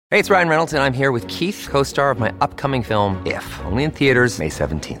Hey, it's Ryan Reynolds, and I'm here with Keith, co-star of my upcoming film, If, only in theaters May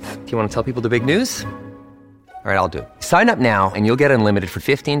 17th. Do you want to tell people the big news? All right, I'll do it. Sign up now and you'll get unlimited for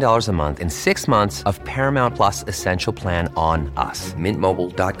 $15 a month and 6 months of Paramount Plus Essential Plan on us.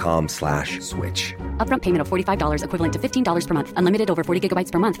 MintMobile.com/switch. Upfront payment of $45 equivalent to $15 per month. Unlimited over 40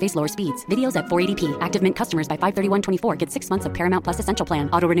 gigabytes per month. Face lower speeds. Videos at 480p. Active Mint customers by 531.24 get 6 months of Paramount Plus Essential Plan.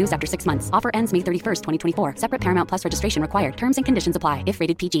 Auto renews after 6 months. Offer ends May 31st, 2024. Separate Paramount Plus registration required. Terms and conditions apply if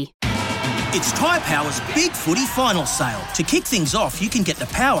rated PG. It's Tyre Power's Big Footy Final Sale. To kick things off, you can get the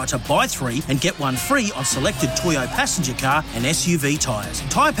power to buy 3 and get 1 free on selected Toyo passenger car and SUV tyres.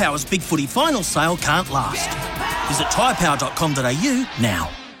 Tyre Power's Big Footy Final Sale can't last. Visit tyrepower.com.au now.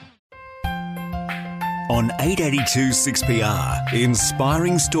 On 882 6PR,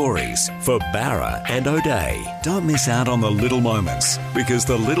 inspiring stories for Barra and O'Day. Don't miss out on the little moments, because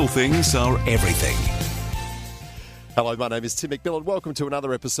the little things are everything. Hello, my name is Tim McMillan. Welcome to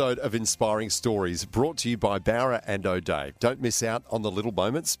another episode of Inspiring Stories, brought to you by Barra and O'Day. Don't miss out on the little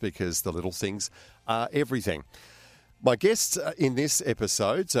moments, because the little things are everything. My guest in this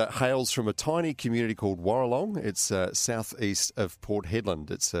episode hails from a tiny community called Warralong. It's southeast of Port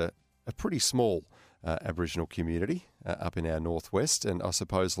Hedland. It's a pretty small Aboriginal community up in our northwest, and I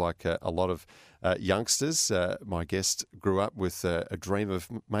suppose like a lot of youngsters, my guest grew up with a dream of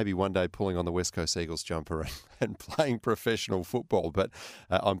maybe one day pulling on the West Coast Eagles jumper and playing professional football, but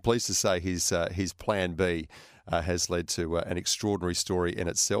I'm pleased to say his plan B has led to an extraordinary story in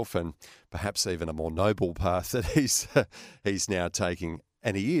itself, and perhaps even a more noble path that he's now taking,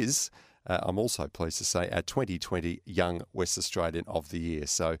 and he is. I'm also pleased to say our 2020 Young West Australian of the Year.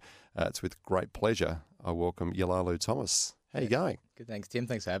 So it's with great pleasure I welcome Yalalu Thomas. How are you going? Good, thanks, Tim.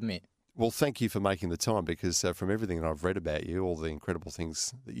 Thanks for having me. Well, thank you for making the time, because from everything that I've read about you, all the incredible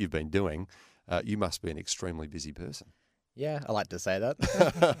things that you've been doing, you must be an extremely busy person. Yeah, I like to say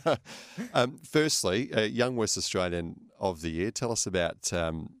that. Firstly, Young West Australian of the Year. Tell us about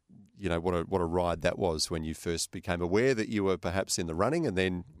what a ride that was when you first became aware that you were perhaps in the running, and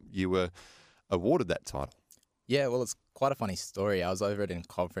then you were awarded that title. Yeah, well, it's quite a funny story. I was over at a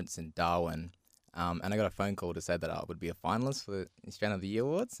conference in Darwin, and I got a phone call to say that I would be a finalist for the Australian of the Year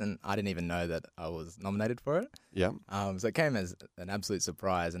Awards, and I didn't even know that I was nominated for it. Yeah. So it came as an absolute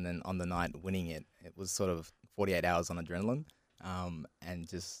surprise, and then on the night winning it, it was sort of 48 hours on adrenaline, and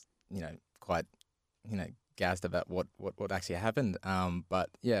just, quite, gassed about what actually happened. But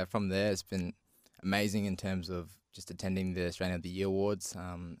yeah, from there, it's been amazing in terms of just attending the Australian of the Year Awards,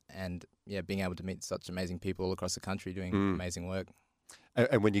 and being able to meet such amazing people all across the country doing amazing work.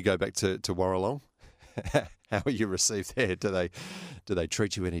 And when you go back to Warralong, how are you received there? Do they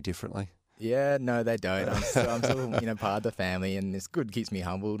treat you any differently? Yeah, no, they don't. I'm still part of the family, and it's good, keeps me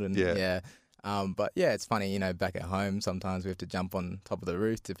humbled, and but yeah, it's funny, back at home, sometimes we have to jump on top of the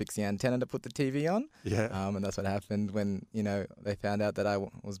roof to fix the antenna to put the TV on. Yeah. And that's what happened when, they found out that I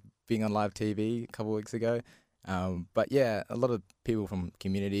was being on live TV a couple of weeks ago. But yeah, a lot of people from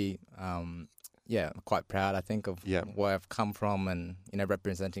community, quite proud, I think, of where I've come from and,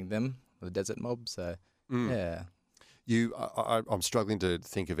 representing them, the Desert Mob. So, yeah. I'm struggling to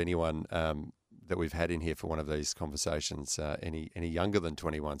think of anyone that we've had in here for one of these conversations any younger than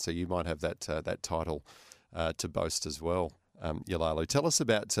 21. So you might have that title to boast as well, Yalalu. Tell us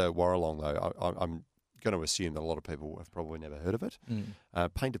about Warralong, though. I'm going to assume that a lot of people have probably never heard of it.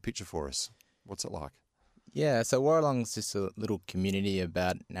 Paint a picture for us. What's it like? Yeah, so Warralong's just a little community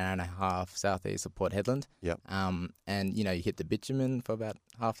about an hour and a half southeast of Port Hedland. Yep. And, you hit the bitumen for about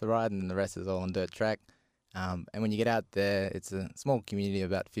half the ride, and then the rest is all on dirt track. And when you get out there, it's a small community of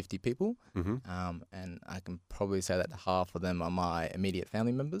about 50 people. Mm-hmm. And I can probably say that half of them are my immediate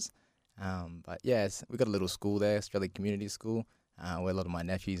family members. But yes, we've got a little school there, Australia Community School, where a lot of my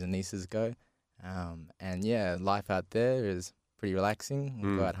nephews and nieces go. And yeah, life out there is pretty relaxing.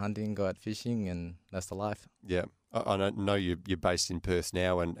 We go out hunting, go out fishing, and that's the life. Yeah. I know you're based in Perth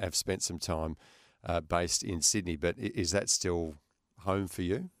now and have spent some time based in Sydney, but is that still home for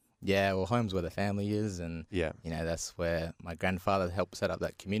you? Yeah, well, home's where the family is, and that's where my grandfather helped set up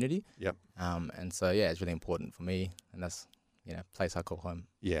that community. Yep. And so it's really important for me, and that's place I call home.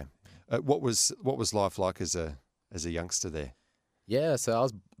 Yeah. What was life like as a youngster there? Yeah, so I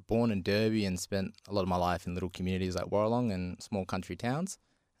was born in Derby and spent a lot of my life in little communities like Warralong and small country towns.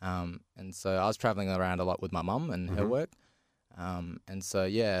 And so I was travelling around a lot with my mum and her work. And so,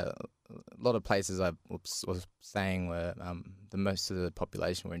 a lot of places I was staying were the most of the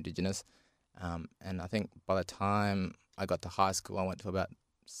population were Indigenous. And I think by the time I got to high school, I went to about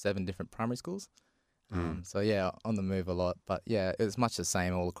 7 different primary schools. So, on the move a lot. But, it's much the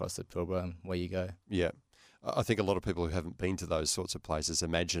same all across the Pilbara and where you go. Yeah. I think a lot of people who haven't been to those sorts of places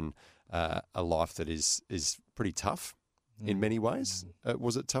imagine a life that is pretty tough in many ways.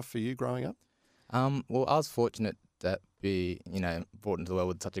 Was it tough for you growing up? Well, I was fortunate to be, brought into the world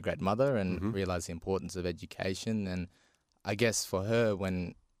with such a great mother and realised the importance of education. And I guess for her,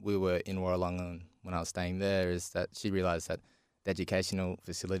 when we were in Warrawong, when I was staying there, is that she realised that the educational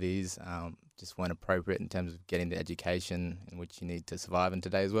facilities just weren't appropriate in terms of getting the education in which you need to survive in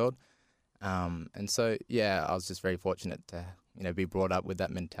today's world. And so, I was just very fortunate to, be brought up with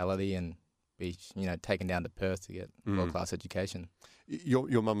that mentality and be, taken down to Perth to get world-class education.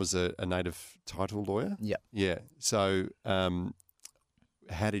 Your mum was a native title lawyer? Yeah. Yeah. So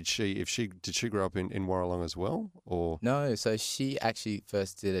how did she grow up in Warrawong as well? Or No, so she actually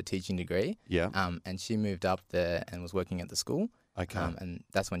first did a teaching degree. Yeah. And she moved up there and was working at the school. Okay. And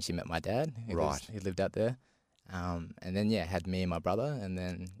that's when she met my dad. He lived out there. And then, had me and my brother. And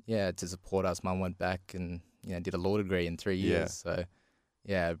then, to support us, Mum went back and, did a law degree in 3 years. Yeah.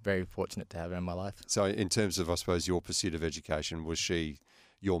 So, very fortunate to have her in my life. So in terms of, I suppose, your pursuit of education, was she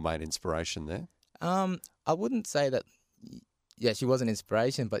your main inspiration there? I wouldn't say that, she was an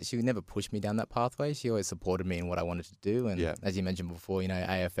inspiration, but she would never push me down that pathway. She always supported me in what I wanted to do. And as you mentioned before,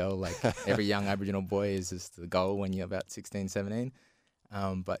 AFL, like every young Aboriginal boy is just the goal when you're about 16, 17.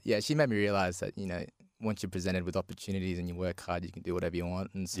 But she made me realise that, once you're presented with opportunities and you work hard, you can do whatever you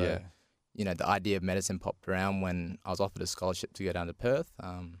want. And so, the idea of medicine popped around when I was offered a scholarship to go down to Perth.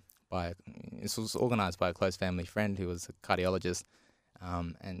 This was organised by a close family friend who was a cardiologist.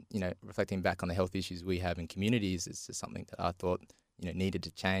 And, reflecting back on the health issues we have in communities, it's just something that I thought, needed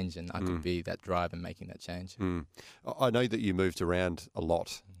to change, and I could be that drive in making that change. I know that you moved around a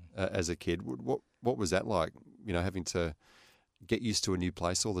lot as a kid. What was that like, having to get used to a new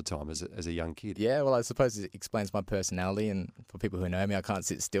place all the time as a young kid? Yeah, well, I suppose it explains my personality, and for people who know me, I can't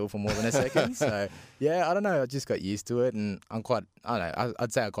sit still for more than a second. So, I don't know, I just got used to it, and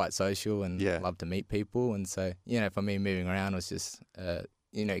I'd say I'm quite social and love to meet people. And so, for me, moving around was just,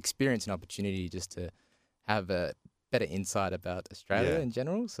 experience and opportunity just to have a better insight about Australia in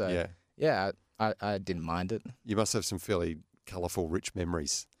general. So, I didn't mind it. You must have some fairly colourful, rich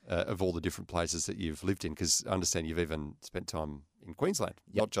memories of all the different places that you've lived in, because I understand you've even spent time in Queensland,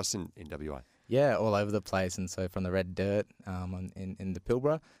 not just in WA. Yeah, all over the place. And so from the red dirt in the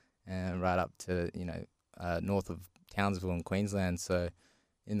Pilbara and right up to, north of Townsville in Queensland. So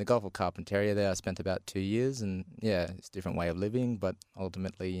in the Gulf of Carpentaria there, I spent about 2 years, and it's a different way of living, but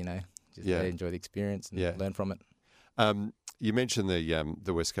ultimately, just really enjoy the experience and learn from it. You mentioned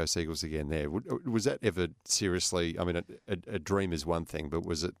the West Coast Eagles again there. Was that ever seriously, I mean, a dream is one thing, but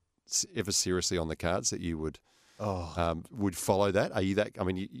was it ever seriously on the cards that you would follow that? Are you that, I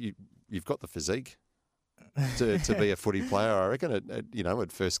mean, you've got the physique to be a footy player, I reckon,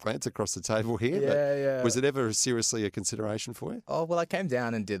 at first glance across the table here. Yeah. Was it ever seriously a consideration for you? Oh, well, I came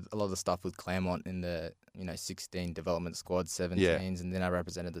down and did a lot of stuff with Claremont in the, 16 development squad, 17s, and then I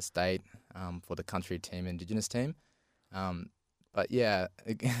represented the state for the country team, Indigenous team. But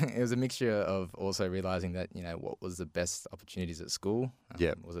it was a mixture of also realising that, what was the best opportunities at school.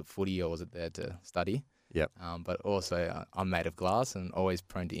 Was it footy or was it there to study? But also I'm made of glass and always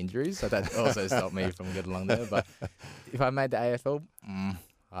prone to injuries, so that also stopped me from getting along there. But if I made the AFL,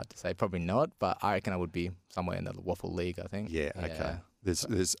 hard to say, probably not, but I reckon I would be somewhere in the Waffle League, I think. Yeah, okay.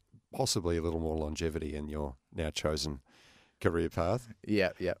 There's possibly a little more longevity in your now chosen career path.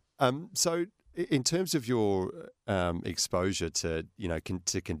 Yeah. So in terms of your exposure to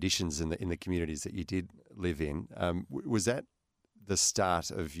to conditions in the communities that you did live in, was that the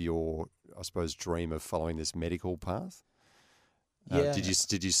start of your, I suppose, dream of following this medical path? Did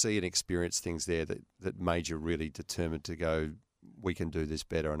you see and experience things there that made you really determined to go, we can do this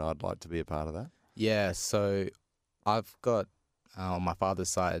better, and I'd like to be a part of that? Yeah, so I've got on my father's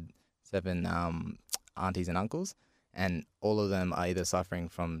side 7 aunties and uncles, and all of them are either suffering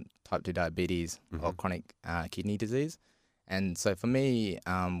from type 2 diabetes or chronic kidney disease. And so for me,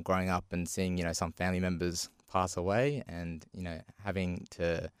 growing up and seeing, some family members pass away and, having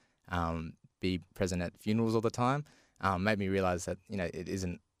to be present at funerals all the time, made me realise that, it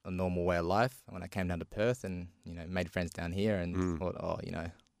isn't a normal way of life. When I came down to Perth and, made friends down here and thought,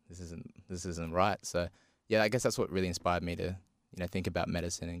 this isn't right. So, I guess that's what really inspired me to, think about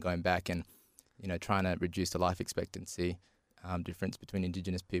medicine and going back and, trying to reduce the life expectancy difference between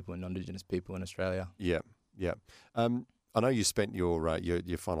Indigenous people and non-Indigenous people in Australia. Yeah. I know you spent your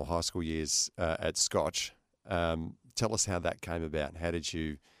final high school years at Scotch. Tell us how that came about. How did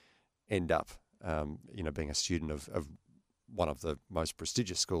you end up, being a student of one of the most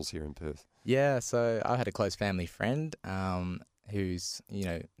prestigious schools here in Perth? Yeah, so I had a close family friend. who's, you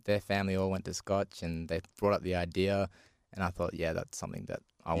know, their family all went to Scotch, and they brought up the idea, and I thought, yeah, that's something that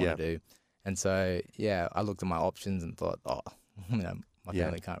I want to do. And so, yeah, I looked at my options and thought, you know, my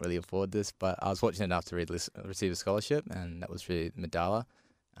family can't really afford this, but I was fortunate enough to receive a scholarship, and that was through Medalla,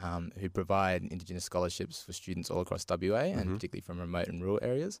 who provide Indigenous scholarships for students all across WA, and particularly from remote and rural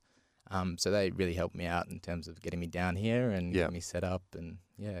areas. So they really helped me out in terms of getting me down here and getting me set up and,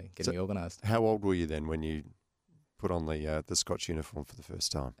 getting me organised. How old were you then when you put on the Scotch uniform for the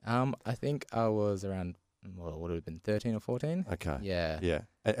first time? I think I was around, what would it have been, 13 or 14? Okay. Yeah. Yeah.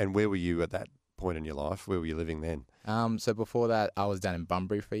 And where were you at that point in your life? Where were you living then? So before that, I was down in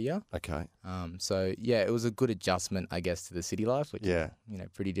Bunbury for a year. Okay. So, yeah, it was a good adjustment, I guess, to the city life, which is, you know,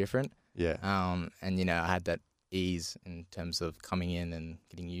 pretty different. Yeah. And, you know, I had that ease in terms of coming in and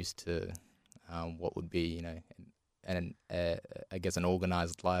getting used to what would be, you know, I guess an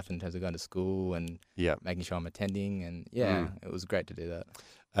organised life in terms of going to school and making sure I'm attending. And, it was great to do that.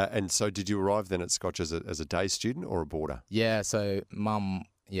 And so did you arrive then at Scotch as a day student or a boarder? Yeah, so Mum,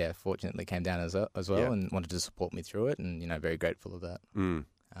 fortunately came down as well and wanted to support me through it, and, you know, very grateful of that.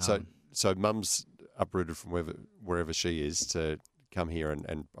 So Mum's uprooted from wherever she is to come here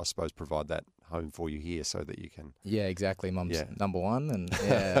and I suppose provide that home for you here so that you can... Yeah, exactly. Mum's number one, and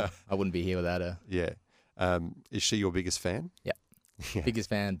I wouldn't be here without her. Yeah. Is she your biggest fan? Yeah. Biggest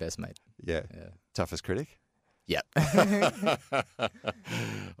fan, best mate. Yeah. Toughest critic? Yep. I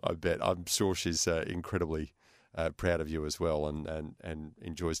bet. I'm sure she's incredibly proud of you as well, and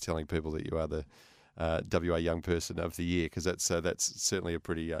enjoys telling people that you are the WA Young Person of the Year, because that's certainly a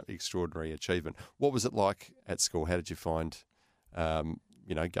pretty extraordinary achievement. What was it like at school? How did you find,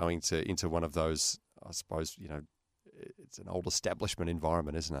 you know, going into one of those? I suppose, you know, it's an old establishment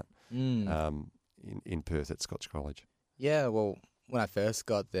environment, isn't it? In Perth at Scotch College. Yeah, well, when I first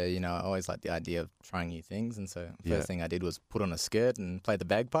got there, you know, I always liked the idea of trying new things, and so the first thing I did was put on a skirt and play the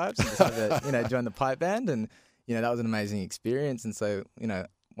bagpipes, and decided to, you know, join the pipe band, and, you know, that was an amazing experience. And so, you know,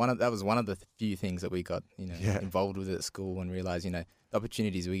 that was one of the few things that we got, you know, involved with at school, and realised, you know, the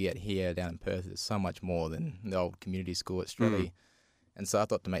opportunities we get here down in Perth is so much more than the old community school at Strelly. And so I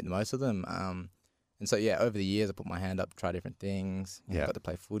thought to make the most of them. And so, over the years, I put my hand up, try different things. You know, got to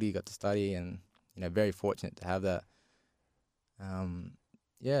play footy, got to study, and, you know, very fortunate to have that. And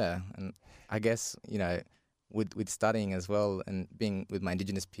I guess, you know, with studying as well and being with my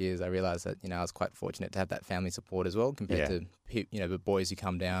Indigenous peers, I realised that, you know, I was quite fortunate to have that family support as well compared to, you know, the boys who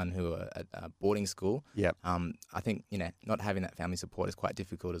come down who are at boarding school. I think, you know, not having that family support is quite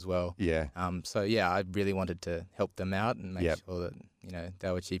difficult as well. So, I really wanted to help them out and make sure that, you know, they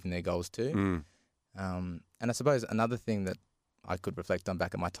were achieving their goals too. And I suppose another thing that I could reflect on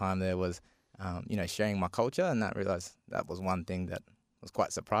back at my time there was, you know, sharing my culture, and I realised that was one thing that was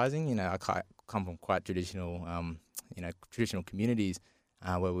quite surprising. You know, I come from quite traditional, you know, traditional communities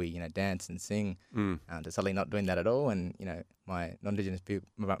where we, you know, dance and sing, to suddenly not doing that at all. And, you know, my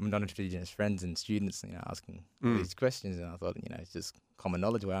non-Indigenous friends and students, you know, asking all these questions, and I thought, you know, it's just common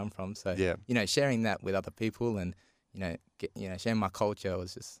knowledge where I'm from. So, you know, sharing that with other people and, you know, sharing my culture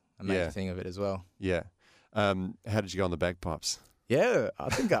was just a major thing of it as well. How did you go on the bagpipes? Yeah, I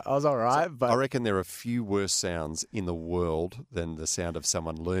think I was all right. But I reckon there are a few worse sounds in the world than the sound of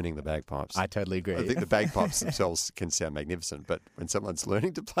someone learning the bagpipes. I totally agree. I think the bagpipes themselves can sound magnificent, but when someone's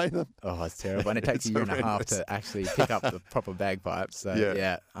learning to play them... Oh, it's terrible. And it takes a year and a half to actually pick up the proper bagpipes. So,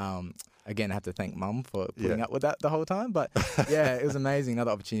 again, I have to thank Mum for putting up with that the whole time. But, it was amazing.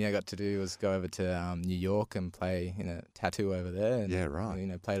 Another opportunity I got to do was go over to New York and play in a tattoo over there. And, you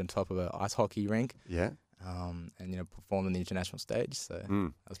know, played on top of an ice hockey rink. And, you know, performed on the international stage. So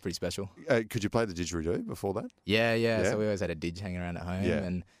that was pretty special. Could you play the didgeridoo before that? Yeah. So we always had a didge hanging around at home.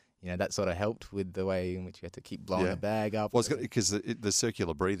 And, you know, that sort of helped with the way in which you had to keep blowing the bag up. Well, because the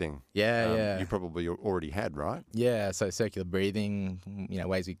circular breathing, you probably already had, right? Yeah, so circular breathing, you know,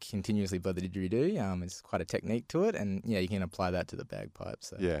 ways we continuously blow the didgeridoo, it's quite a technique to it, and, you can apply that to the bagpipes.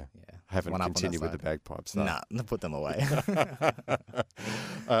 So, haven't continued with the bagpipes, though. Nah, put them away.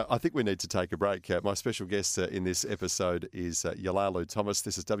 I think we need to take a break. My special guest in this episode is Yalalu Thomas.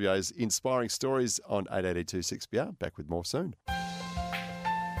 This is WA's Inspiring Stories on 882 6PR. Back with more soon.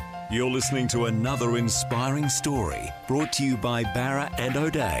 You're listening to another inspiring story brought to you by Barra and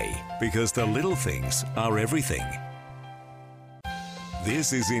O'Day, because the little things are everything.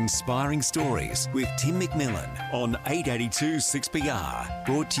 This is Inspiring Stories with Tim McMillan on 882 6PR,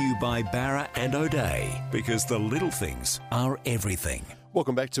 brought to you by Barra and O'Day, because the little things are everything.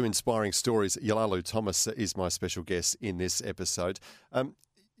 Welcome back to Inspiring Stories. Yalalu Thomas is my special guest in this episode.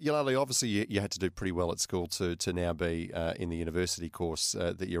 Yulali, obviously you had to do pretty well at school to now be in the university course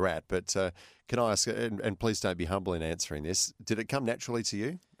that you're at. But can I ask, and please don't be humble in answering this, did it come naturally to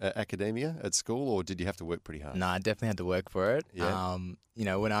you, academia at school, or did you have to work pretty hard? No, I definitely had to work for it. Yeah.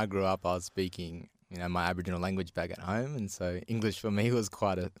 When I grew up, I was speaking, my Aboriginal language back at home, and so English for me was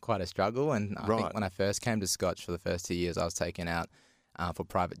quite a struggle. And I think when I first came to Scotch for the first 2 years, I was taken out for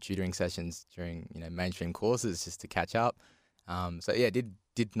private tutoring sessions during mainstream courses just to catch up. It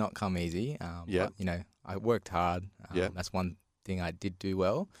did not come easy. But, I worked hard. That's one thing I did do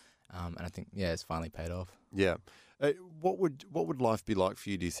well, and I think it's finally paid off. Yeah. What would life be like for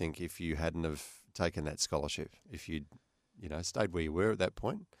you, do you think, if you hadn't have taken that scholarship? If you'd stayed where you were at that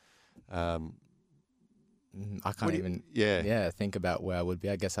point? I can't even think about where I would be.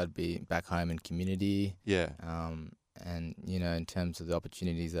 I guess I'd be back home in community. Yeah. And in terms of the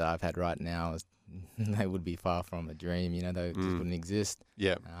opportunities that I've had right now, they would be far from a dream. They just wouldn't exist.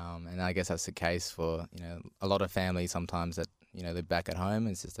 Yeah. And I guess that's the case for a lot of families sometimes that they're back at home.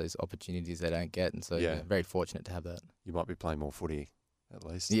 It's just those opportunities they don't get, and so very fortunate to have that. You might be playing more footy. At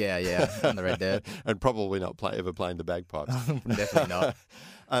least. Yeah, on the Red Dead. And probably not ever playing the bagpipes. Definitely not.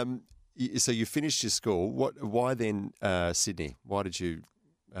 So you finished your school. Why then Sydney? Why did you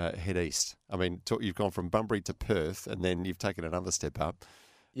head east? I mean, you've gone from Bunbury to Perth, and then you've taken another step up,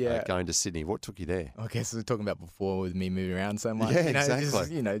 going to Sydney. What took you there? I guess we were talking about before with me moving around so much. Yeah,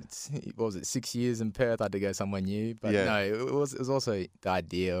 exactly. What was it, 6 years in Perth? I had to go somewhere new. But no, it was also the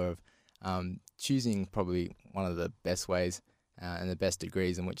idea of choosing probably one of the best ways and the best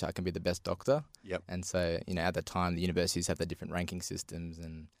degrees in which I can be the best doctor. Yep. And so, at the time, the universities have the different ranking systems,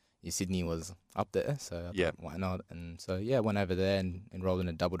 and Sydney was up there, so I thought, why not? And so, went over there and enrolled in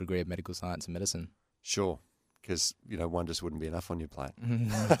a double degree of medical science and medicine. Sure, because, one just wouldn't be enough on your plate.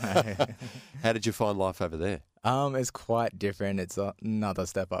 How did you find life over there? It's quite different. It's another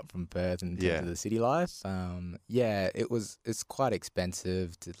step up from Perth in terms of the city life. It's quite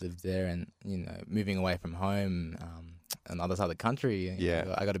expensive to live there, and, moving away from home on the other side of the country,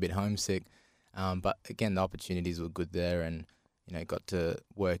 I got a bit homesick. But again, the opportunities were good there, and got to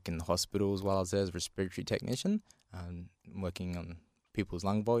work in hospitals while I was there as a respiratory technician, working on people's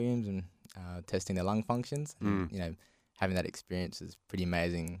lung volumes and testing their lung functions. And, having that experience is pretty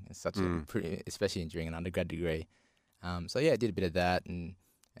amazing. It's especially during an undergrad degree. I did a bit of that, and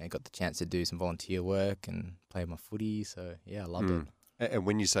got the chance to do some volunteer work and play my footy. So I loved it. And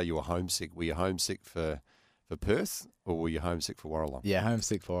when you say you were homesick for Perth, or were you homesick for Warralong? Yeah,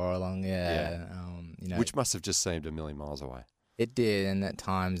 homesick for Warralong. Yeah. Which must have just seemed a million miles away. It did, and at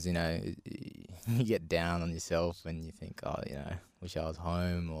times, you get down on yourself and you think, wish I was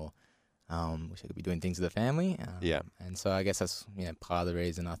home, or wish I could be doing things with the family. And so I guess that's, part of the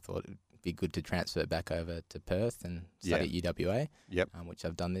reason I thought it'd be good to transfer back over to Perth and study at UWA, which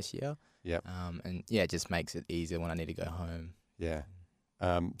I've done this year. It just makes it easier when I need to go home. Yeah.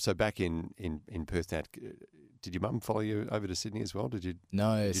 So back in Perth now, did your mum follow you over to Sydney as well? Did you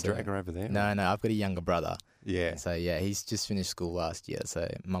drag her over there? No, I've got a younger brother. Yeah. So, he's just finished school last year,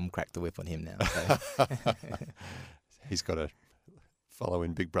 so mum cracked the whip on him now. So. He's got to follow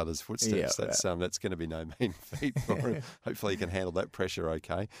in Big Brother's footsteps. That's going to be no mean feat for him. Hopefully he can handle that pressure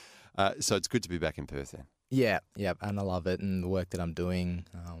okay. So it's good to be back in Perth then. Yeah, and I love it, and the work that I'm doing,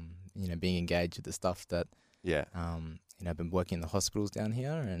 being engaged with the stuff that, I've been working in the hospitals down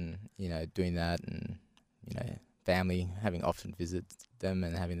here, and, doing that, and, family, having often visits them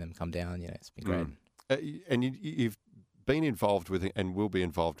and having them come down, it's been great. And you've been involved with and will be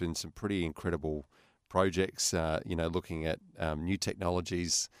involved in some pretty incredible projects, looking at new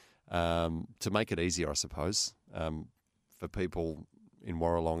technologies to make it easier, I suppose, for people in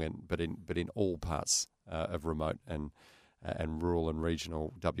Warralong but in all parts of remote and rural and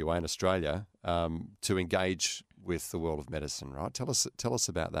regional WA and Australia to engage with the world of medicine. Right? Tell us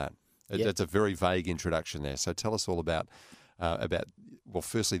about that. It's a very vague introduction there. So tell us all about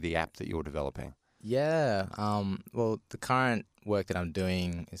firstly the app that you're developing. Yeah. The current work that I'm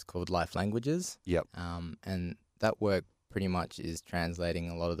doing is called Life Languages. Yep. And that work pretty much is translating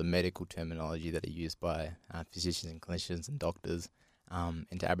a lot of the medical terminology that are used by physicians and clinicians and doctors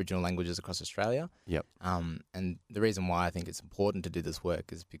into Aboriginal languages across Australia. Yep. And the reason why I think it's important to do this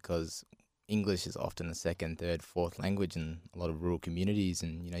work is because English is often a second, third, fourth language in a lot of rural communities,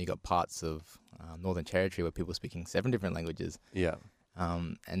 and you got parts of Northern Territory where people are speaking 7 different languages. Yeah.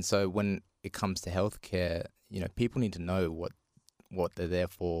 And so when it comes to healthcare, people need to know what they're there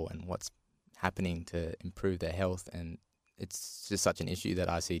for and what's happening to improve their health. And it's just such an issue that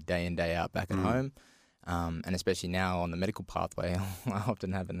I see day in, day out back at home. And especially now on the medical pathway, I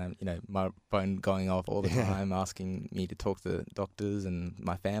often have my phone going off all the time, asking me to talk to doctors and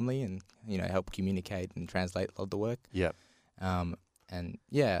my family, and help communicate and translate a lot of the work. Yeah. And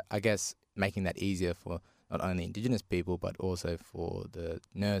yeah, I guess making that easier for not only Indigenous people but also for the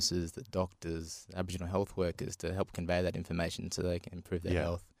nurses, the doctors, Aboriginal health workers to help convey that information so they can improve their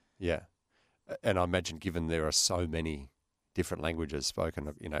health. Yeah. And I imagine, given there are so many different languages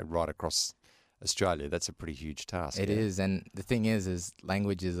spoken, right across Australia, that's a pretty huge task. It is, and the thing is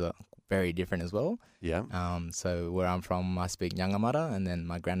languages are very different as well. Yeah. So where I'm from, I speak Nyangamara, and then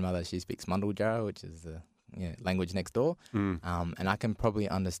my grandmother, she speaks Mandurjara, which is the language next door. And I can probably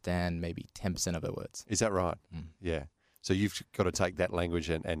understand maybe 10% of her words. Is that right? Yeah. So you've got to take that language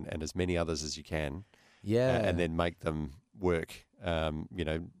and as many others as you can. Yeah. And then make them work,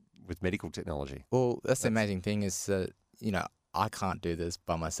 with medical technology. Well, that's the amazing thing is, I can't do this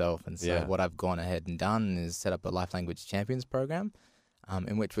by myself. And so what I've gone ahead and done is set up a Life Language Champions program,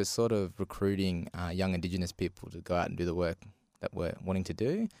 in which we're sort of recruiting young Indigenous people to go out and do the work that we're wanting to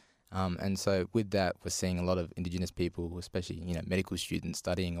do. And so with that, we're seeing a lot of Indigenous people, especially, medical students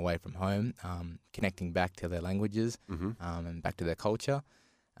studying away from home, connecting back to their languages and back to their culture.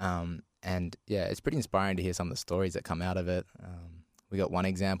 And yeah, it's pretty inspiring to hear some of the stories that come out of it. We got one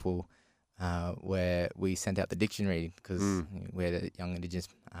example where we sent out the dictionary because we had a young Indigenous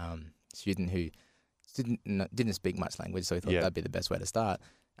student who didn't speak much language, so he thought that'd be the best way to start.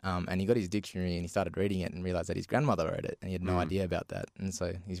 And he got his dictionary and he started reading it and realised that his grandmother wrote it, and he had no idea about that. And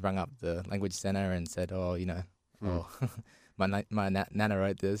so he's rung up the language centre and said, my nana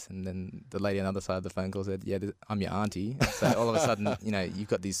wrote this. And then the lady on the other side of the phone call said, I'm your auntie. And so all of a sudden, you've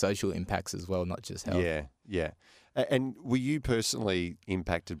got these social impacts as well, not just health. Yeah. And were you personally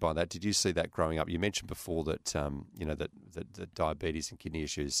impacted by that? Did you see that growing up? You mentioned before that, that diabetes and kidney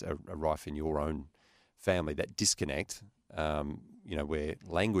issues are rife in your own family, that disconnect, where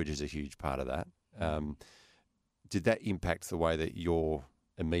language is a huge part of that. Did that impact the way that your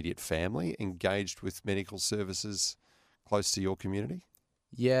immediate family engaged with medical services close to your community?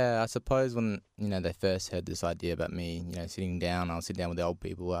 Yeah, I suppose when, they first heard this idea about me, sitting down, I'll sit down with the old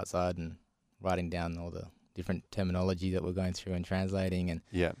people outside and writing down all the different terminology that we're going through and translating. And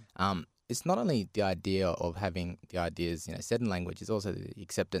it's not only the idea of having the ideas, said in language, it's also the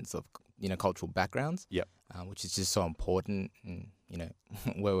acceptance of, cultural backgrounds, which is just so important. And,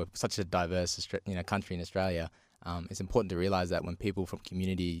 where we're such a diverse, country in Australia, it's important to realise that when people from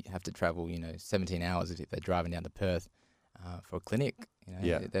community have to travel, 17 hours if they're driving down to Perth for a clinic,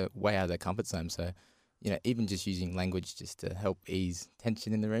 they're way out of their comfort zone. So, even just using language just to help ease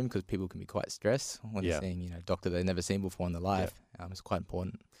tension in the room, because people can be quite stressed when they're seeing, a doctor they've never seen before in their life. It's quite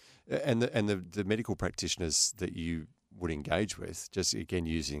important. And the medical practitioners that you would engage with, just again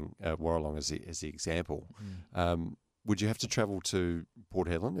using Warralong as the example, would you have to travel to Port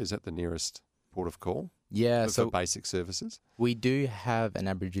Hedland? Is that the nearest port of call? Yeah, for basic services. We do have an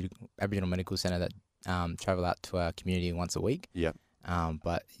Aboriginal medical centre that travel out to our community once a week. Yeah.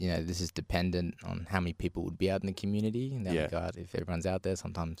 But, this is dependent on how many people would be out in the community. In that regard, if everyone's out there,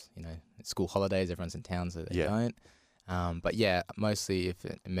 sometimes, it's school holidays, everyone's in town, so they don't. But yeah, mostly if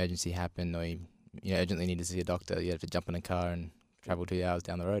an emergency happened or you urgently need to see a doctor, you have to jump in a car and travel 2 hours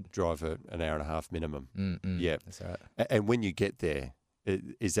down the road. Drive an hour and a half minimum. Yeah, that's right. And when you get there,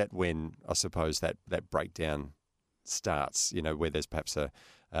 is that when, I suppose, that breakdown starts, where there's perhaps a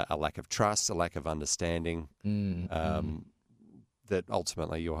lack of trust, a lack of understanding, that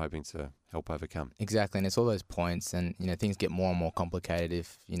ultimately you're hoping to help overcome. Exactly, and it's all those points, and things get more and more complicated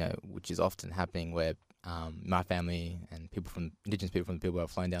if which is often happening where my family and Indigenous people from the people who are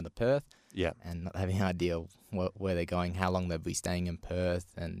flown down to Perth, and not having an idea of where they're going, how long they'll be staying in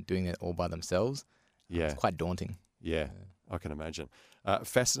Perth, and doing it all by themselves. It's quite daunting. Yeah, I can imagine.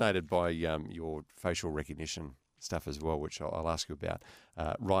 Fascinated by your facial recognition stuff as well, which I'll ask you about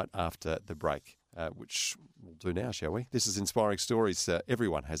right after the break. Which we'll do now, shall we? This is Inspiring Stories.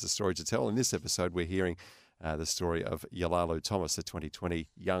 Everyone has a story to tell. In this episode, we're hearing the story of Yalalu Thomas, the 2020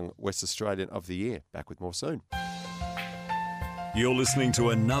 Young West Australian of the Year. Back with more soon. You're listening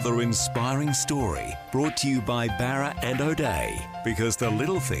to another inspiring story brought to you by Barra and O'Day, because the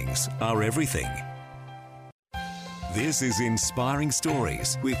little things are everything. This is Inspiring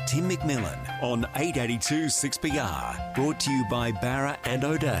Stories with Tim McMillan on 882 6PR. Brought to you by Barra and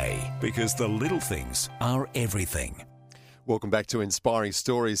O'Day, because the little things are everything. Welcome back to Inspiring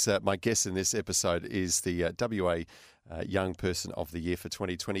Stories. My guest in this episode is the WA Young Person of the Year for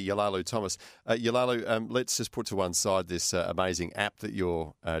 2020, Yalalu Thomas. Yalalu, let's just put to one side this amazing app that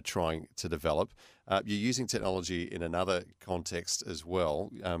you're trying to develop. You're using technology in another context as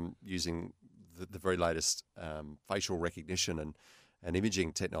well, using the very latest facial recognition and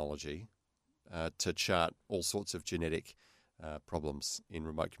imaging technology to chart all sorts of genetic problems in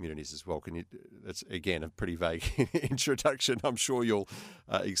remote communities as well. Can you? That's again a pretty vague introduction. I'm sure you'll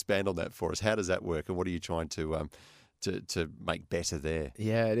expand on that for us. How does that work, and what are you trying to make better there?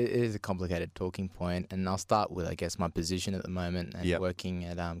 Yeah, it is a complicated talking point, and I'll start with, I guess, my position at the moment and working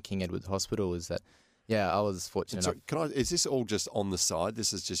at King Edward Hospital is that, I was fortunate enough. Is this all just on the side?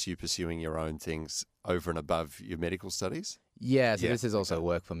 This is just you pursuing your own things over and above your medical studies? Yeah, so this is also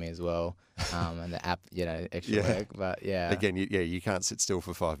work for me as well, and the app, extra work. But again, you can't sit still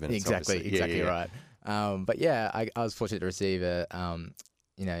for 5 minutes. Exactly right. But I was fortunate to receive an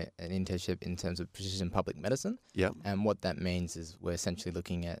internship in terms of precision public medicine. Yeah, and what that means is we're essentially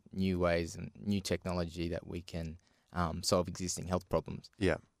looking at new ways and new technology that we can solve existing health problems.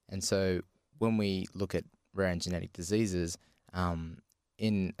 Yeah, and so when we look at rare and genetic diseases,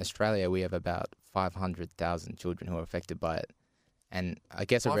 in Australia we have about 500,000 children who are affected by it. And I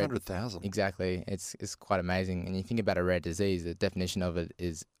guess 500,000. Exactly. It's quite amazing. And you think about a rare disease, the definition of it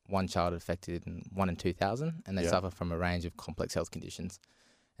is one child affected in 1 in 2,000, and they suffer from a range of complex health conditions.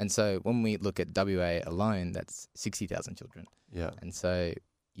 And so when we look at WA alone, that's 60,000 children. Yeah. And so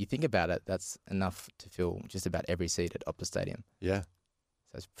you think about it, that's enough to fill just about every seat at Optus Stadium. Yeah.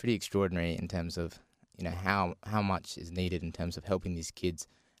 So it's pretty extraordinary in terms of, how much is needed in terms of helping these kids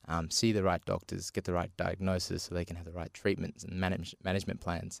see the right doctors, get the right diagnosis so they can have the right treatments and management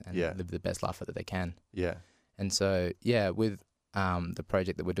plans and live the best life that they can. Yeah. And so, with the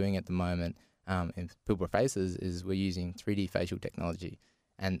project that we're doing at the moment in Pilbara Faces is we're using 3D facial technology.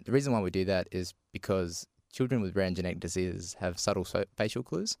 And the reason why we do that is because children with rare and genetic diseases have subtle facial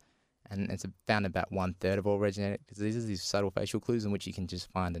clues. And it's found about 1/3 of all rare genetic diseases, these subtle facial clues in which you can just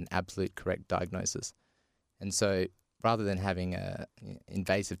find an absolute correct diagnosis. And so rather than having an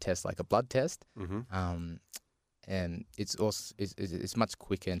invasive test like a blood test, and it's much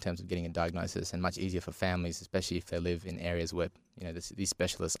quicker in terms of getting a diagnosis and much easier for families, especially if they live in areas where these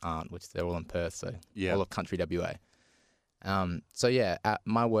specialists aren't, which they're all in Perth, so all of country WA.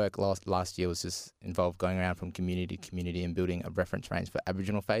 My work last year was just involved going around from community to community and building a reference range for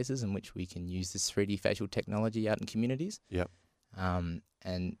Aboriginal faces in which we can use this 3D facial technology out in communities. Yep.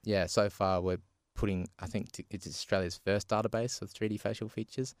 So far we're putting, I think it's Australia's first database of 3D facial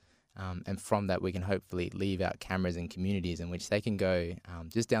features. And from that, we can hopefully leave out cameras in communities in which they can go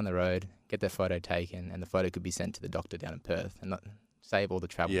just down the road, get their photo taken, and the photo could be sent to the doctor down in Perth and not save all the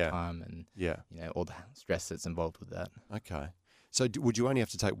travel time and all the stress that's involved with that. Okay. So would you only have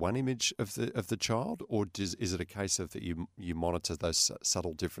to take one image of the child, or is it a case of that you monitor those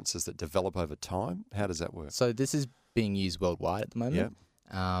subtle differences that develop over time? How does that work? So this is being used worldwide at the moment.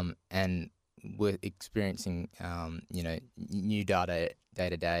 Yeah. And we're experiencing, new data day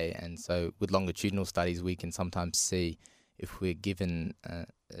to day. And so with longitudinal studies, we can sometimes see if we're given a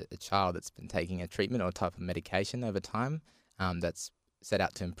child that's been taking a treatment or a type of medication over time that's set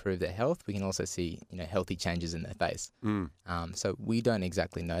out to improve their health, we can also see, healthy changes in their face. So we don't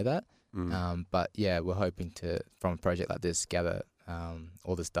exactly know that. But we're hoping to, from a project like this, gather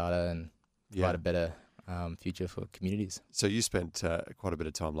all this data and provide a better future for communities. So you spent quite a bit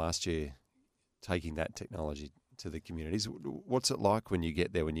of time last year taking that technology to the communities. What's it like when you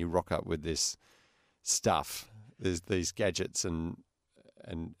get there, when you rock up with this stuff? There's these gadgets and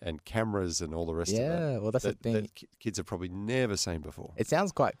cameras and all the rest of it. Yeah, well, that's the thing. That kids have probably never seen before. It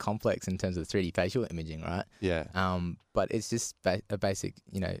sounds quite complex in terms of 3D facial imaging, right? Yeah. But it's just a basic,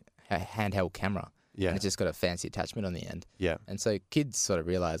 handheld camera. Yeah. And it's just got a fancy attachment on the end. Yeah. And so kids sort of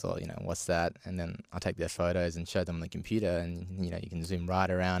realize, what's that? And then I'll take their photos and show them on the computer, and, you can zoom right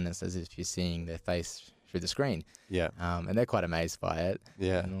around. It's as if you're seeing their face through the screen. Yeah. And they're quite amazed by it.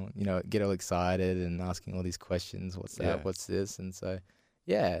 Yeah. And, get all excited and asking all these questions. What's that? Yeah. What's this? And so,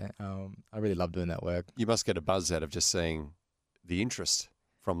 I really love doing that work. You must get a buzz out of just seeing the interest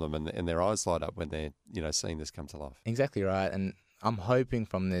from them and their eyes light up when they're, seeing this come to life. Exactly right. And I'm hoping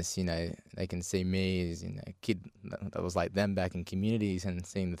from this, they can see me as, a kid that was like them back in communities and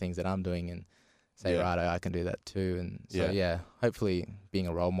seeing the things that I'm doing and say, right, I can do that too. And so, hopefully being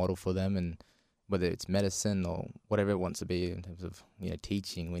a role model for them, and whether it's medicine or whatever it wants to be in terms of,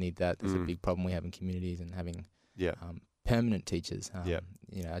 teaching, we need that. There's a big problem we have in communities and having permanent teachers. I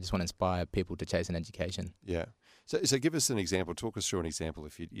just want to inspire people to chase an education. Yeah. So give us an example. Talk us through an example.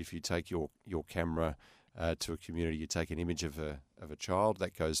 If you take your camera to a community, you take an image of a child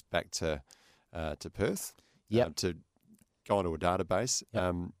that goes back to Perth, to go onto a database.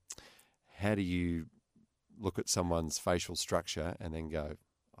 Yep. How do you look at someone's facial structure and then go,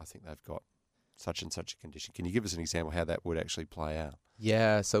 I think they've got such and such a condition? Can you give us an example how that would actually play out?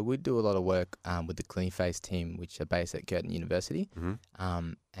 Yeah, so we do a lot of work with the Clean Face team, which are based at Curtin University.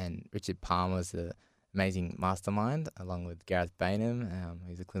 And Richard Palmer is the amazing mastermind, along with Gareth Bainham,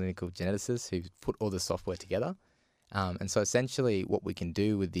 who's a clinical geneticist who put all the software together. And so essentially what we can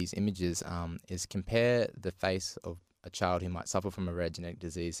do with these images is compare the face of a child who might suffer from a rare genetic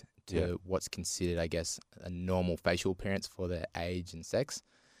disease to what's considered, I guess, a normal facial appearance for their age and sex.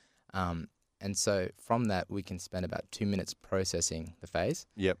 And so from that, we can spend about 2 minutes processing the face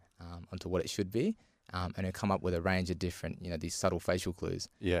onto what it should be, and it'll come up with a range of different, these subtle facial clues.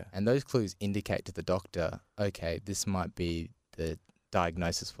 Yeah. And those clues indicate to the doctor, okay, this might be the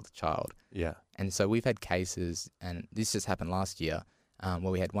diagnosis for the child. Yeah. And so we've had cases, and this just happened last year,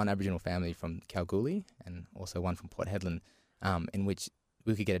 where we had one Aboriginal family from Kalgoorlie and also one from Port Hedland, in which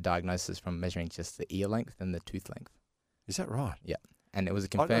we could get a diagnosis from measuring just the ear length and the tooth length. Is that right? Yeah. And it was a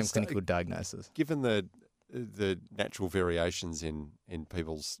confirmed clinical diagnosis. Given the natural variations in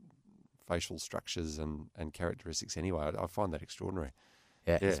people's facial structures and characteristics anyway, I find that extraordinary.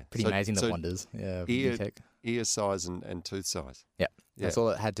 Yeah, it's pretty amazing the wonders. Yeah, ear size and tooth size. Yeah, that's all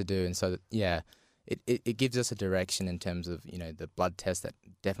it had to do. And so, it gives us a direction in terms of, the blood tests that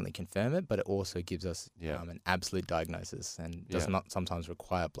definitely confirm it, but it also gives us an absolute diagnosis and does not sometimes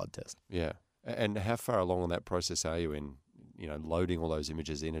require a blood test. Yeah. And how far along on that process are you in, loading all those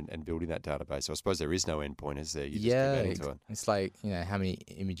images in and building that database? So I suppose there is no endpoint, is there? You just keep adding to it. It's like, how many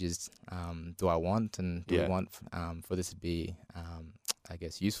images do I want, and do I want for this to be, I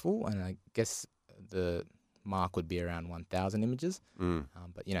guess, useful? And I guess the mark would be around 1,000 images.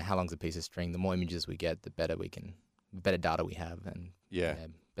 But, how long's a piece of string? The more images we get, the better data we have, and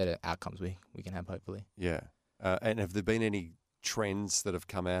better outcomes we can have, hopefully. Yeah. And have there been any trends that have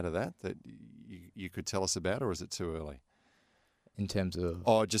come out of that you could tell us about, or is it too early? In terms of?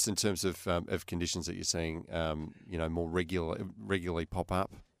 Oh, just in terms of conditions that you're seeing, more regularly pop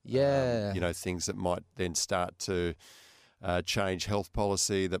up. Yeah. Things that might then start to change health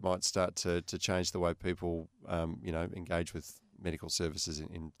policy, that might start to change the way people, engage with medical services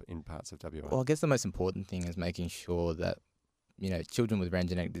in parts of WA. Well, I guess the most important thing is making sure that, children with rare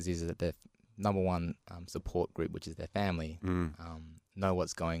genetic diseases, that their number one support group, which is their family, know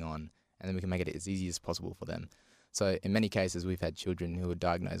what's going on, and then we can make it as easy as possible for them. So in many cases, we've had children who are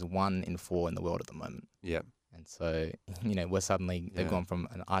diagnosed 1 in 4 in the world at the moment. Yeah. And so, they've gone from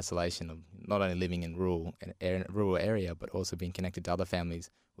an isolation of not only living in rural area, but also being connected to other families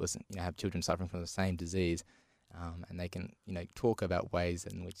who have children suffering from the same disease. And they can, talk about ways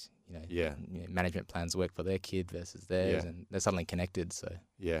in which, management plans work for their kid versus theirs, and they're suddenly connected. So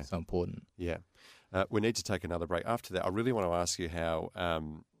it's so important. Yeah. We need to take another break. After that, I really want to ask you how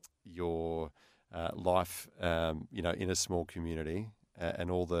your life, in a small community, and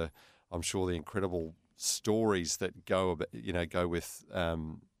all the, I'm sure, the incredible stories that go with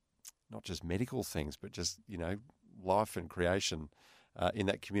not just medical things, but just life and creation in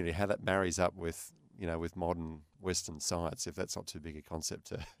that community. How that marries up with modern Western science, if that's not too big a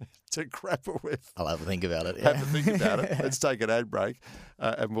concept to grapple with. I'll have a think about it. Yeah. Have a think about it. Let's take an ad break,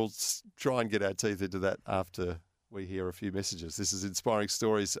 and we'll try and get our teeth into that after we hear a few messages. This is Inspiring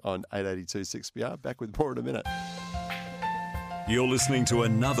Stories on 882 6PR. Back with more in a minute. You're listening to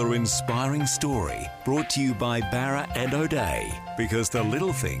another inspiring story brought to you by Barra and O'Day, because the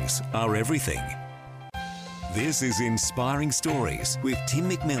little things are everything. This is Inspiring Stories with Tim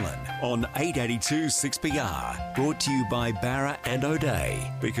McMillan on 882 6PR, brought to you by Barra and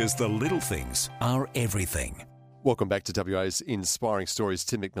O'Day, because the little things are everything. Welcome back to WA's Inspiring Stories.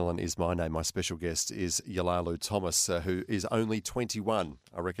 Tim McMillan is my name. My special guest is Yalalu Thomas, who is only 21.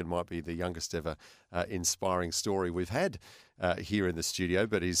 I reckon might be the youngest ever inspiring story we've had here in the studio.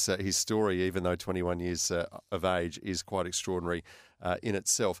 But his story, even though 21 years of age, is quite extraordinary in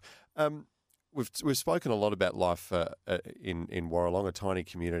itself. We've spoken a lot about life in Warralong, a tiny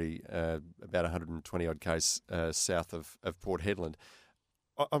community about 120 odd k's south of Port Hedland.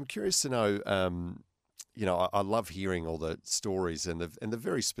 I'm curious to know. I love hearing all the stories and the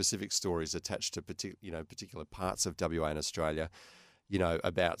very specific stories attached to particular parts of WA and Australia,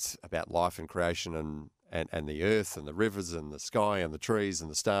 about life and creation and the earth and the rivers and the sky and the trees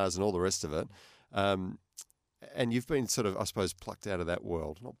and the stars and all the rest of it. And you've been sort of, I suppose, plucked out of that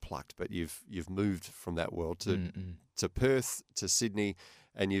world. Not plucked, but you've moved from that world to Perth, to Sydney,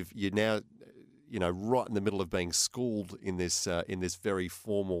 and you're now, right in the middle of being schooled in this very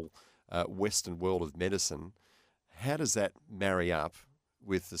formal Western world of medicine. How does that marry up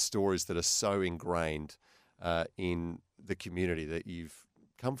with the stories that are so ingrained in the community that you've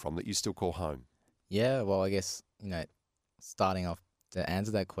come from, that you still call home? Yeah, well, I guess, starting off to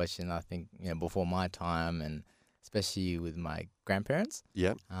answer that question, I think, before my time, and especially with my grandparents.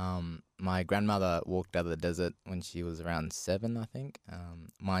 Yeah. My grandmother walked out of the desert when she was around 7, I think.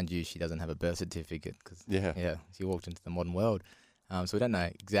 Mind you, she doesn't have a birth certificate because she walked into the modern world. So we don't know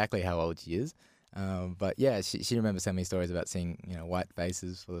exactly how old she is. But yeah, she remembers telling me stories about seeing white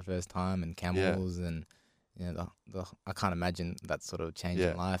faces for the first time and camels and I can't imagine that sort of change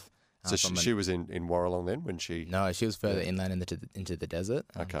in life. So she was in Warralong then when she... No, she was further inland into the desert.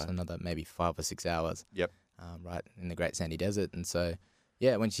 Okay. So another maybe 5 or 6 hours. Yep. Right in the Great Sandy Desert. And so,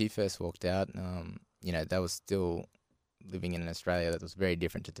 yeah, when she first walked out, that was still living in Australia that was very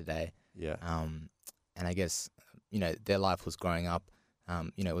different to today. Yeah. And I guess, their life was growing up,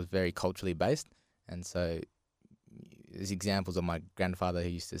 it was very culturally based. And so there's examples of my grandfather who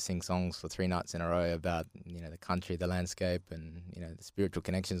used to sing songs for 3 nights in a row about, the country, the landscape, and, the spiritual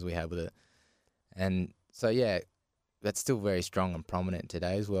connections we have with it. And so, yeah, that's still very strong and prominent in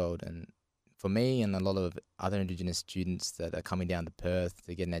today's world. And for me and a lot of other Indigenous students that are coming down to Perth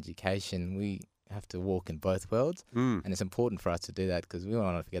to get an education, we have to walk in both worlds. And it's important for us to do that because we don't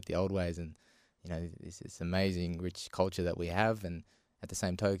want to forget the old ways and, this amazing, rich culture that we have. And at the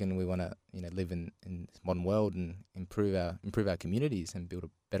same token, we want to, live in this modern world and improve our communities and build a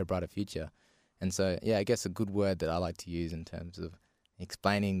better, brighter future. And so, yeah, I guess a good word that I like to use in terms of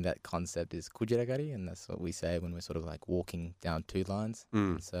explaining that concept is kujiragari, and that's what we say when we're sort of like walking down 2 lines.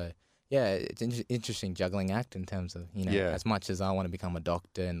 And so, yeah, it's an interesting juggling act in terms of, as much as I want to become a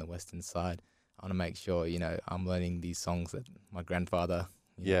doctor in the Western side, I want to make sure, I'm learning these songs that my grandfather,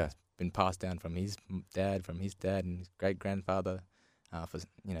 has been passed down from his dad, and his great-grandfather, for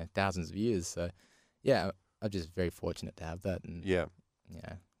thousands of years. So yeah, I'm just very fortunate to have that, and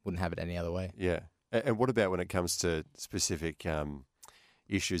wouldn't have it any other way. Yeah. And what about when it comes to specific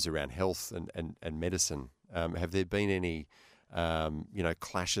issues around health and medicine? Have there been any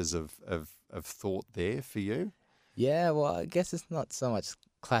clashes of thought there for you? Yeah, well, I guess it's not so much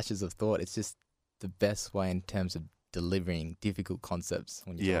clashes of thought. It's just the best way in terms of delivering difficult concepts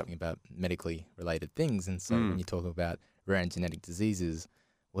when you're talking about medically related things. And so when you talk about rare and genetic diseases,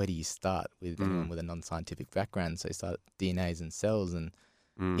 where do you start with anyone with a non-scientific background? So you start DNAs and cells, and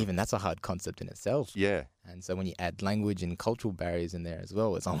even that's a hard concept in itself. Yeah. And so when you add language and cultural barriers in there as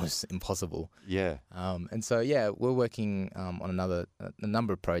well, it's almost impossible. Yeah. And so, yeah, we're working on a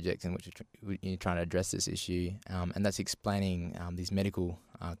number of projects in which we're trying to address this issue, and that's explaining these medical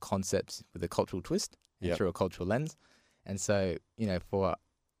concepts with a cultural twist and through a cultural lens. And so, for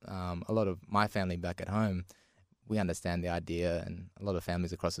a lot of my family back at home, we understand the idea, and a lot of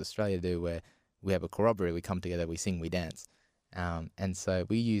families across Australia do, where we have a corroboree, we come together, we sing, we dance. And so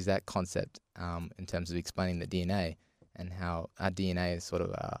we use that concept in terms of explaining the DNA and how our DNA is sort of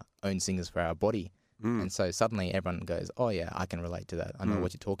our own singers for our body. And so suddenly everyone goes, oh yeah, I can relate to that. I know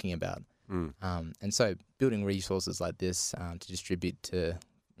what you're talking about. And so building resources like this to distribute to,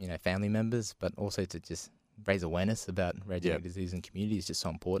 family members, but also to just raise awareness about rare genetic disease in community is just so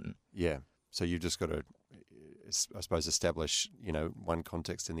important. Yeah. So you've just got to, I suppose, establish, one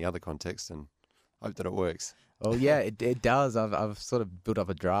context in the other context and hope that it works. Well, yeah, it does. I've sort of built up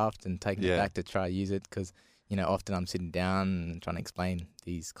a draft and taken it back to try to use it because, often I'm sitting down and trying to explain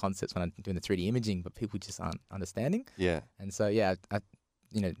these concepts when I'm doing the 3D imaging, but people just aren't understanding. Yeah. And so, yeah, I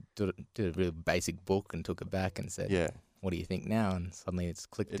did a really basic book and took it back and said, what do you think now? And suddenly it's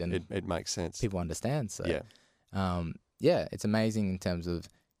clicked and it makes sense. People understand. So, yeah, it's amazing in terms of,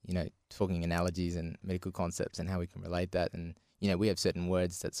 talking analogies and medical concepts and how we can relate that. And, we have certain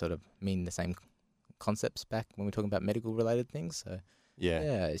words that sort of mean the same concepts back when we're talking about medical related things. So,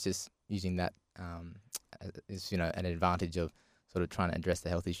 it's just using that is, an advantage of sort of trying to address the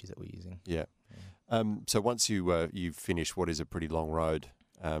health issues that we're using. Yeah. So once you've finished what is a pretty long road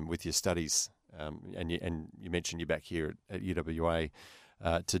with your studies, and you mentioned you're back here at UWA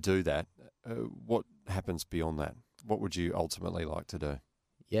to do that, what happens beyond that? What would you ultimately like to do?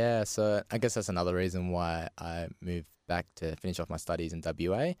 Yeah, so I guess that's another reason why I moved back to finish off my studies in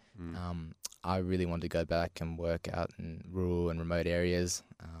WA. I really wanted to go back and work out in rural and remote areas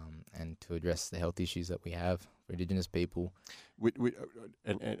and to address the health issues that we have for Indigenous people.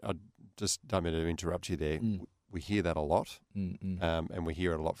 And I just don't mean to interrupt you there. We hear that a lot, and we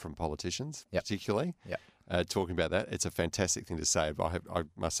hear it a lot from politicians, particularly. Talking about that, it's a fantastic thing to say. But I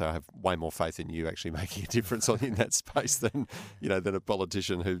must say, I have way more faith in you actually making a difference in that space than than a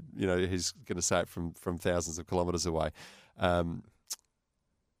politician who who's going to say it from thousands of kilometres away.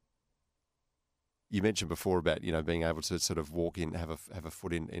 You mentioned before about being able to sort of walk in, have a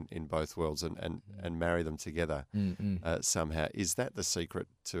foot in both worlds and marry them together somehow. Is that the secret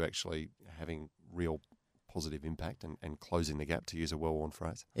to actually having real positive impact and closing the gap, to use a well-worn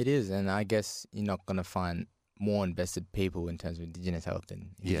phrase? It is, and I guess you're not going to find more invested people in terms of Indigenous health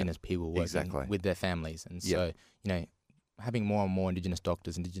and Indigenous people working with their families. And so, having more and more Indigenous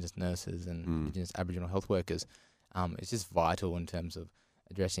doctors, Indigenous nurses and Indigenous Aboriginal health workers, it's just vital in terms of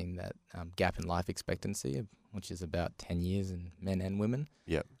addressing that gap in life expectancy, which is about 10 years in men and women.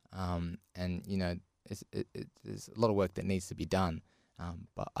 Yep. And, there's a lot of work that needs to be done.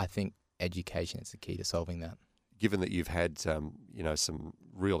 But I think education is the key to solving that. Given that you've had, some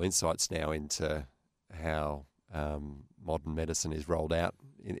real insights now into how modern medicine is rolled out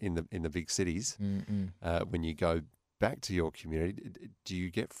in the big cities, when you go back to your community, do you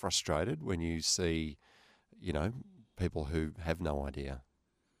get frustrated when you see, people who have no idea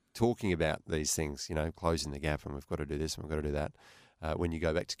talking about these things, closing the gap and we've got to do this and we've got to do that? When you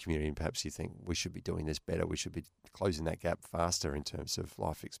go back to community and perhaps you think we should be doing this better, we should be closing that gap faster in terms of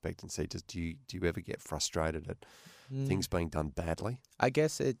life expectancy. Do you ever get frustrated at things being done badly? I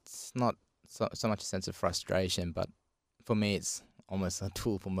guess it's not so much a sense of frustration, but for me it's almost a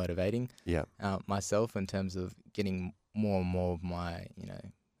tool for motivating myself in terms of getting more and more of my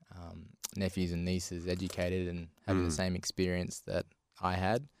nephews and nieces educated and having the same experience that I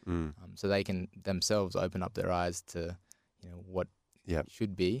had, so they can themselves open up their eyes to what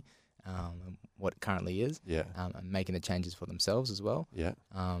should be, what currently is, and making the changes for themselves as well.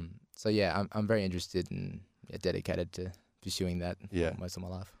 I'm very interested and dedicated to pursuing that for most of my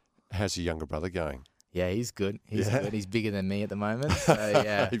life. How's your younger brother going? Yeah, he's good. He's good. He's bigger than me at the moment. So,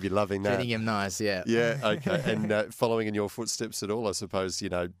 yeah. He'd be loving that. Treating him nice, yeah. Yeah, okay. And following in your footsteps at all, I suppose,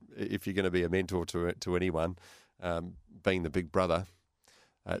 if you're going to be a mentor to anyone, being the big brother,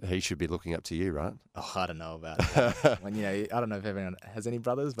 he should be looking up to you, right? Oh, I don't know about that. I don't know if everyone has any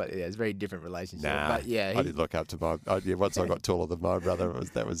brothers, but it's a very different relationship. Nah, but yeah, I did look up to once I got taller than my brother,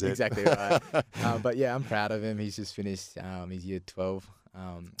 that was it. Exactly right. But yeah, I'm proud of him. He's just finished his year 12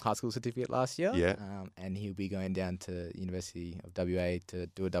 high school certificate last year. Yeah. And he'll be going down to University of WA to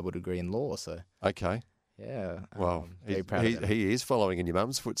do a double degree in law. So okay. Yeah. Well, very proud of him. He is following in your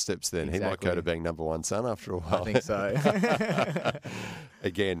mum's footsteps then. Exactly. He might go to being number one son after a while. I think so.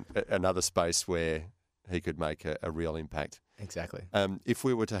 Again, another space where he could make a real impact. Exactly. If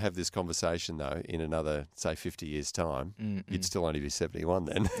we were to have this conversation, though, in another, say, 50 years' time, you'd still only be 71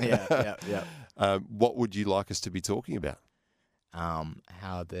 then. Yeah. What would you like us to be talking about?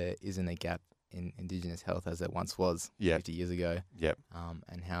 How there isn't a gap in Indigenous health as there once was 50 years ago. Yep.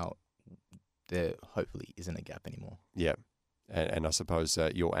 And how there hopefully isn't a gap anymore. Yeah. And I suppose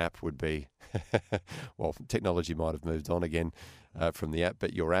your app would be, well, technology might have moved on again from the app,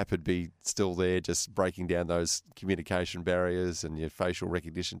 but your app would be still there, just breaking down those communication barriers and your facial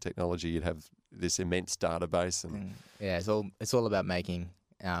recognition technology. You'd have this immense database. And it's all about making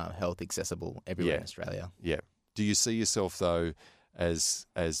health accessible everywhere in Australia. Yeah. Do you see yourself, though, as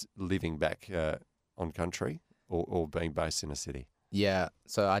living back on country or being based in a city? Yeah,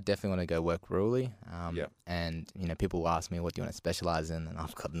 so I definitely want to go work rurally. And, people ask me, what do you want to specialise in? And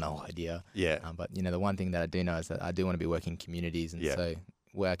I've got no idea. Yeah. But, the one thing that I do know is that I do want to be working in communities. And so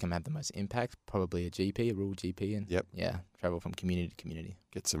where I can have the most impact, probably a rural GP. And, travel from community to community.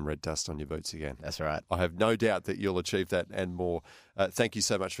 Get some red dust on your boots again. That's right. I have no doubt that you'll achieve that and more. Thank you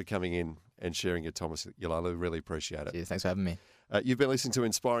so much for coming in and sharing your Thomas Yalalu. Really appreciate it. Cheers. Thanks for having me. You've been listening to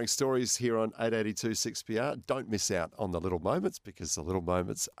Inspiring Stories here on 882 6PR. Don't miss out on the little moments because the little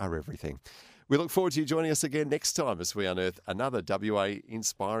moments are everything. We look forward to you joining us again next time as we unearth another WA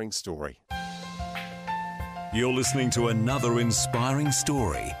inspiring story. You're listening to another inspiring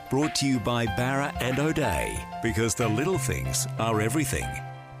story brought to you by Barra and O'Day because the little things are everything.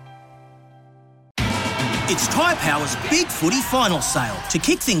 It's Tyre Power's Big Footy Final Sale. To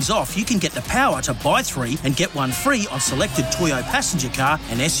kick things off, you can get the power to buy 3 and get 1 free on selected Toyo passenger car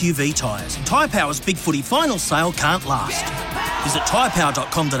and SUV tyres. Tyre Power's Big Footy Final Sale can't last. Visit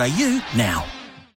tyrepower.com.au now.